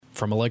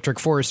From Electric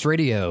Forest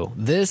Radio,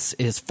 this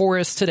is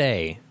Forest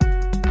Today.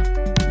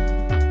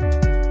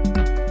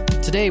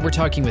 Today, we're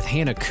talking with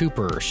Hannah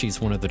Cooper.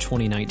 She's one of the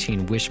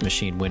 2019 Wish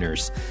Machine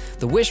winners.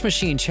 The Wish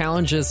Machine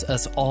challenges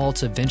us all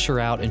to venture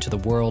out into the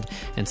world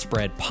and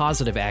spread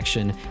positive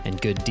action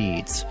and good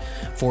deeds.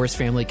 Forest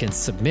family can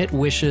submit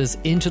wishes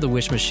into the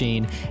Wish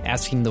Machine,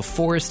 asking the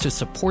forest to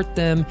support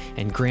them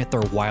and grant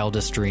their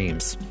wildest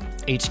dreams.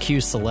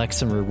 HQ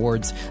selects and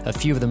rewards a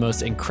few of the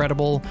most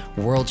incredible,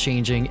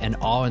 world-changing, and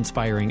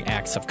awe-inspiring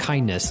acts of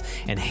kindness,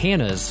 and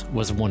Hannah's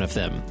was one of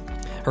them.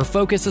 Her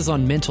focus is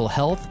on mental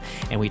health,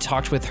 and we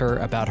talked with her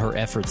about her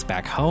efforts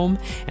back home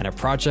and a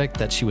project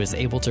that she was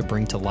able to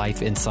bring to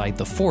life inside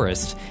the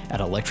forest at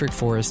Electric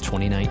Forest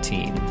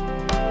 2019.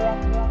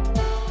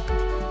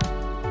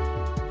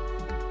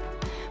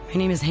 My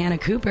name is Hannah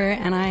Cooper,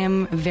 and I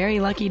am very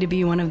lucky to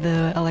be one of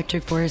the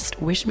Electric Forest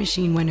Wish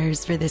Machine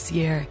winners for this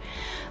year.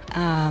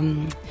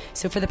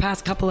 So for the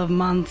past couple of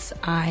months,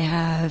 I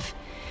have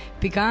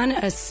begun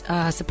a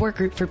support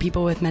group for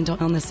people with mental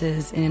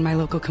illnesses in my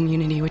local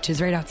community, which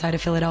is right outside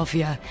of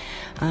Philadelphia,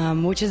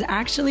 which has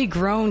actually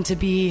grown to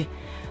be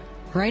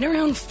right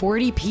around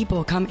 40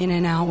 people come in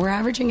and out. We're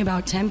averaging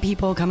about 10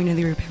 people coming to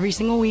the group every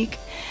single week,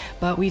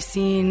 but we've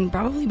seen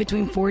probably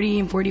between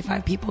 40 and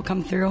 45 people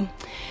come through.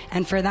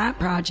 And for that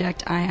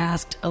project, I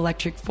asked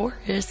Electric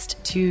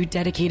Forest to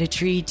dedicate a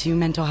tree to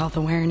mental health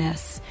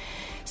awareness.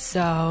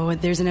 So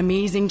there's an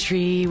amazing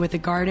tree with a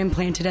garden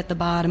planted at the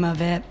bottom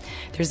of it.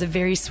 There's a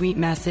very sweet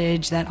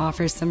message that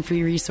offers some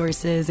free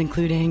resources,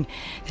 including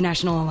the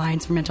National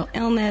Alliance for Mental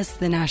Illness,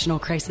 the National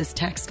Crisis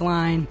Text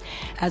Line,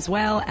 as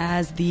well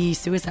as the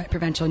Suicide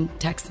Prevention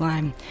Text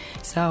Line.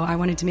 So I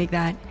wanted to make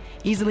that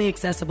easily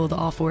accessible to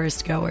all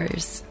forest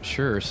goers.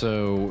 Sure.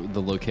 So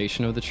the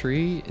location of the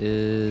tree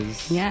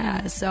is?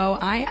 Yeah. So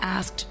I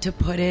asked to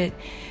put it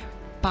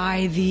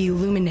by the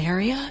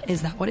Luminaria,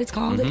 is that what it's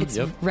called? Mm-hmm, It's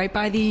right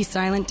by the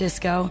Silent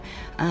Disco.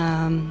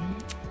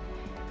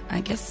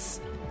 I guess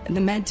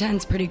the Med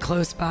Tent's pretty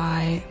close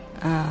by.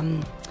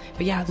 But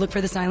yeah, look for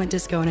the Silent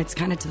Disco, and it's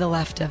kind of to the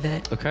left of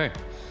it. Okay.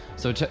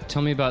 So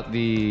tell me about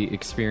the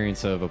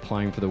experience of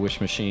applying for the Wish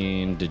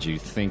Machine. Did you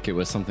think it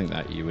was something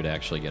that you would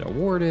actually get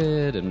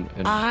awarded? And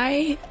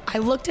I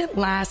looked at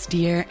last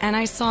year, and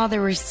I saw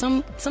there were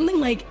something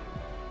like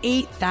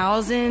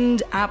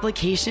 8,000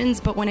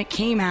 applications, but when it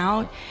came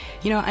out,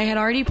 I had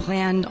already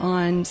planned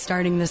on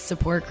starting this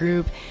support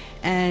group,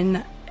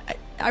 and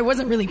I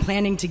wasn't really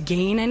planning to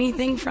gain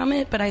anything from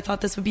it, but I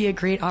thought this would be a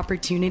great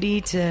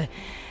opportunity to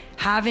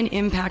have an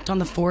impact on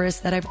the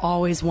forest that I've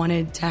always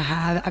wanted to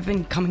have. I've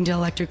been coming to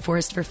Electric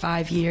Forest for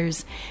 5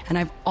 years, and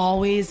I've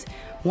always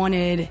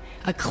wanted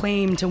a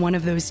claim to one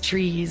of those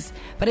trees,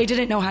 but I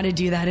didn't know how to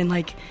do that in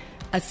like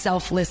a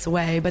selfless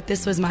way. But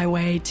this was my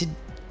way to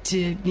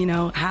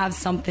have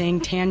something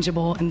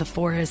tangible in the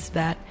forest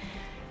that,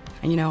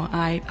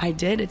 I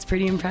did. It's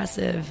pretty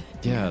impressive.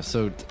 Yeah.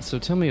 So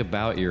tell me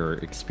about your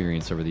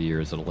experience over the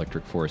years at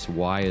Electric Forest.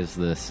 Why is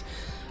this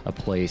a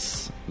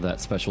place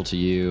that's special to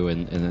you,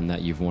 and then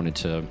that you've wanted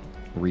to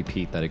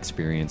repeat that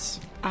experience?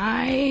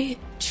 I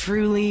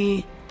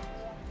truly,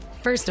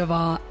 first of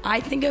all, I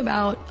think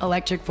about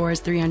Electric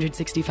Forest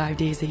 365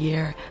 days a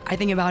year. I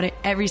think about it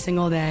every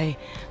single day.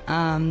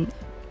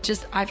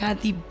 I've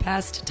had the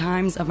best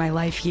times of my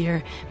life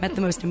here, met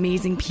the most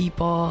amazing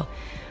people.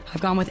 I've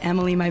gone with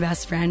Emily, my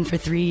best friend, for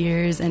 3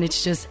 years, and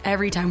it's just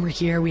every time we're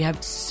here, we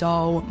have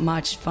so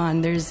much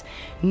fun. There's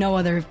no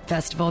other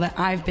festival that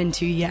I've been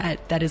to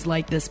yet that is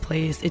like this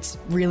place. It's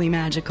really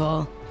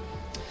magical.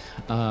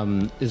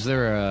 Is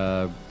there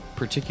a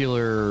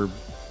particular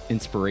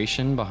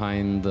inspiration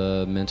behind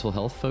the mental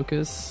health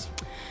focus?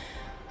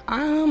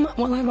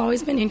 Well, I've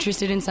always been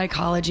interested in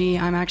psychology.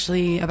 I'm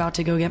actually about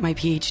to go get my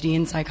PhD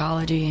in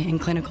psychology, in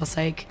clinical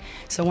psych.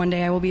 So one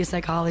day I will be a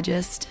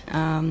psychologist.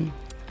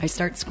 I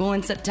start school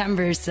in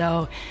September,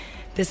 so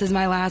this is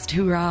my last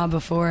hoorah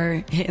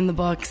before hitting the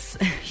books.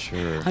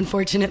 Sure.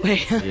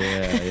 Unfortunately.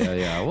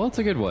 Yeah. Well, it's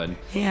a good one.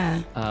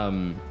 Yeah.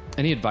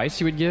 Any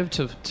advice you would give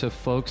to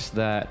folks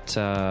that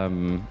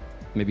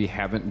maybe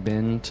haven't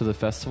been to the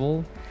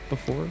festival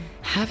before?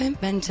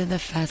 Haven't been to the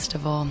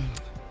festival.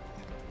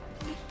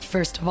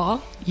 First of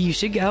all, you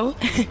should go.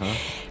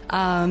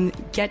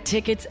 Get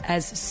tickets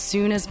as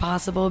soon as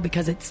possible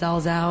because it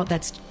sells out.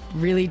 That's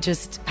really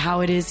just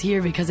how it is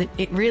here, because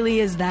it really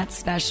is that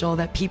special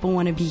that people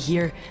want to be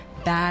here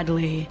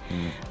badly.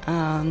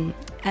 And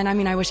I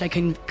mean, I wish I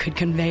could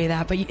convey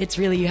that, but it's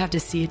really, you have to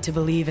see it to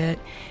believe it.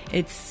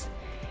 It's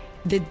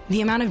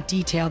the amount of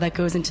detail that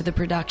goes into the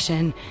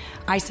production.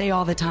 I say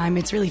all the time,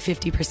 it's really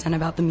 50%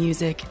 about the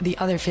music. The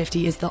other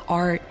 50 is the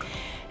art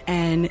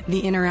and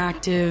the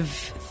interactive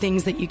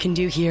things that you can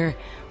do here.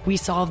 We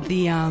solved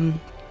the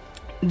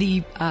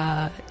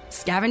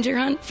scavenger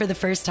hunt for the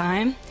first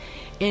time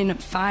in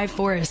 5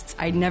 forests.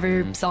 I'd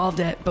never solved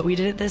it, but we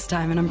did it this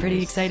time, and I'm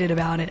pretty excited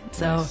about it.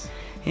 So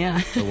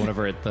Yeah. The one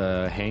over at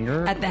the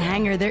hangar? At the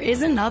hangar. There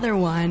is another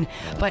one,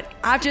 but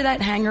after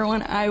that hangar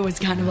one, I was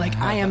kind of like,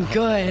 I am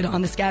good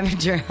on the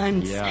scavenger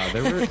hunts. Yeah,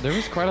 there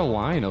was quite a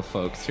line of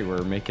folks who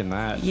were making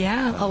that.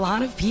 Yeah, a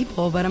lot of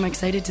people, but I'm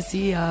excited to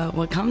see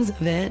what comes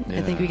of it. Yeah.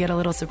 I think we get a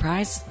little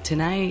surprise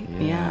tonight.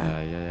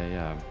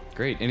 Yeah.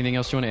 Great. Anything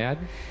else you want to add?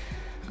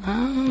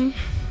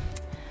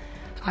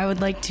 I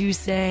would like to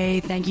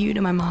say thank you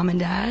to my mom and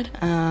dad.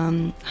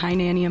 Hi,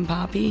 Nanny and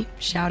Poppy.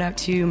 Shout out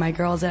to my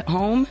girls at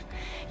home.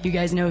 You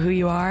guys know who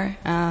you are.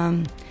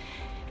 And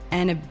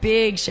a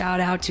big shout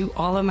out to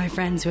all of my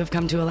friends who have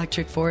come to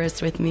Electric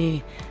Forest with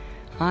me.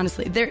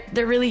 Honestly,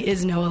 there really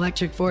is no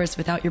Electric Forest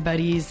without your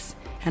buddies.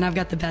 And I've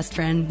got the best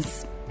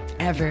friends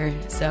ever.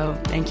 So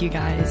thank you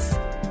guys.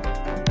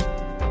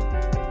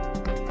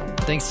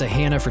 Thanks to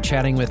Hannah for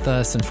chatting with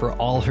us and for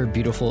all her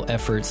beautiful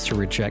efforts to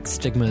reject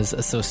stigmas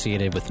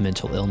associated with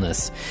mental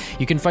illness.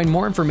 You can find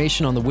more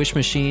information on the Wish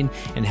Machine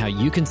and how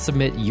you can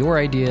submit your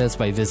ideas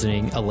by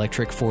visiting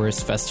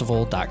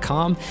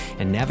electricforestfestival.com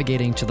and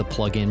navigating to the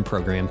plugin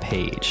program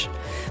page.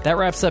 That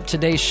wraps up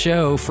today's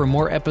show. For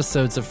more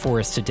episodes of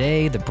Forest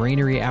Today, the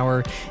Brainery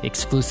Hour,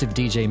 exclusive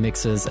DJ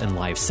mixes and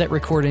live set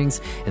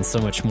recordings, and so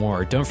much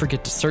more, don't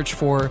forget to search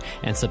for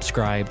and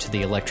subscribe to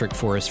the Electric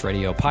Forest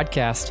Radio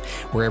podcast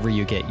wherever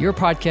you get your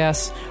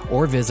podcasts,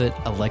 or visit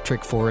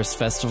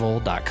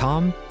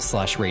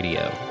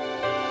electricforestfestival.com/radio.